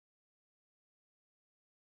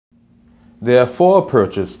There are 4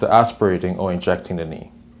 approaches to aspirating or injecting the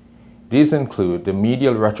knee. These include the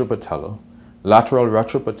medial retropatellar, lateral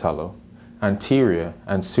retropatellar, anterior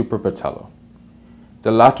and suprapatellar. The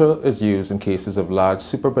latter is used in cases of large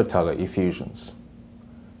suprapatellar effusions.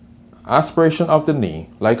 Aspiration of the knee,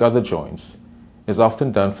 like other joints, is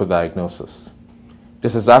often done for diagnosis.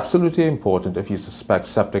 This is absolutely important if you suspect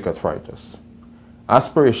septic arthritis.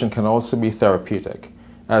 Aspiration can also be therapeutic,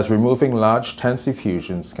 as removing large tense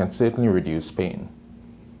effusions can certainly reduce pain.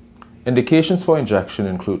 Indications for injection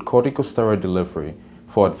include corticosteroid delivery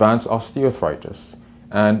for advanced osteoarthritis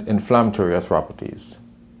and inflammatory arthropathies.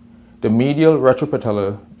 The medial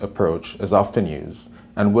retropatellar approach is often used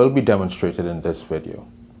and will be demonstrated in this video.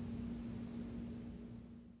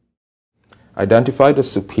 Identify the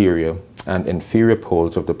superior and inferior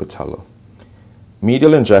poles of the patella.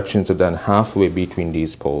 Medial injections are done halfway between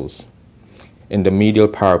these poles, in the medial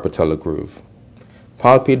parapatellar groove.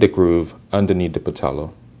 Palpate the groove underneath the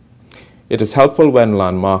patella. It is helpful when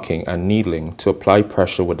landmarking and needling to apply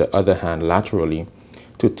pressure with the other hand laterally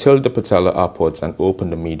to tilt the patella upwards and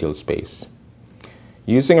open the medial space.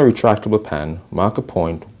 Using a retractable pen, mark a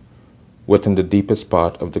point within the deepest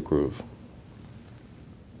part of the groove.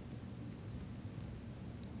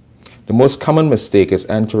 The most common mistake is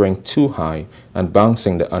entering too high and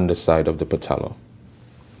bouncing the underside of the patella.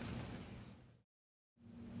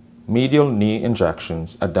 Medial knee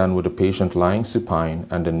injections are done with the patient lying supine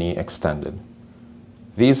and the knee extended.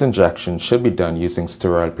 These injections should be done using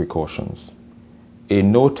sterile precautions. A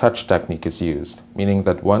no-touch technique is used, meaning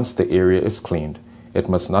that once the area is cleaned, it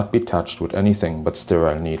must not be touched with anything but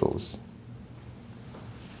sterile needles.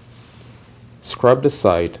 Scrub the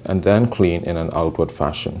site and then clean in an outward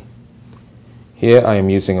fashion. Here I am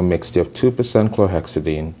using a mixture of 2%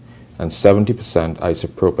 chlorhexidine and 70%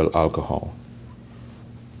 isopropyl alcohol.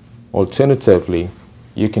 Alternatively,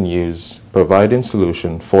 you can use providing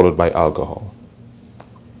solution followed by alcohol.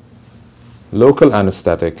 Local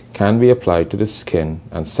anesthetic can be applied to the skin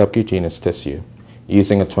and subcutaneous tissue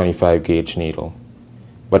using a 25 gauge needle,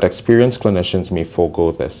 but experienced clinicians may forego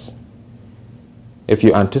this. If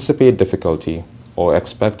you anticipate difficulty or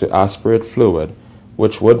expect to aspirate fluid,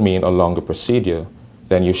 which would mean a longer procedure,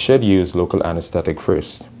 then you should use local anesthetic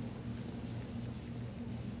first.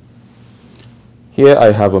 Here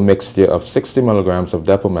I have a mixture of 60 mg of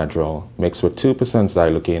Depomedrol mixed with 2%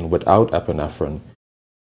 xylocaine without epinephrine,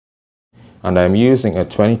 and I am using a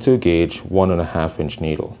 22 gauge 1.5 inch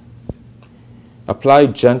needle. Apply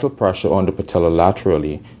gentle pressure on the patella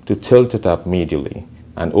laterally to tilt it up medially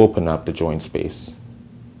and open up the joint space.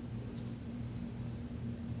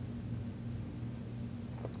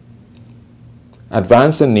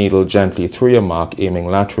 Advance the needle gently through your mark, aiming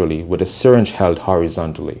laterally with a syringe held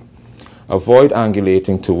horizontally. Avoid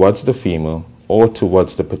angulating towards the femur or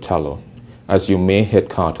towards the patella, as you may hit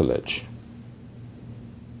cartilage.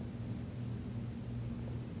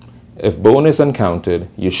 If bone is encountered,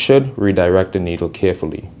 you should redirect the needle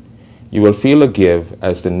carefully. You will feel a give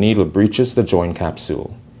as the needle breaches the joint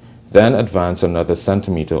capsule. Then advance another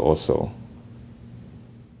centimeter or so.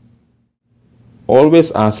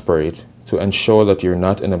 Always aspirate to ensure that you're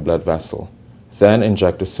not in a blood vessel. Then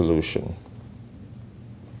inject the solution.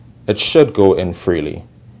 It should go in freely.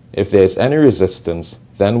 If there is any resistance,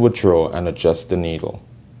 then withdraw and adjust the needle.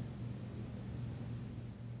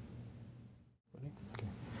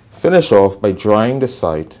 Finish off by drying the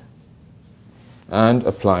site and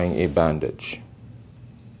applying a bandage.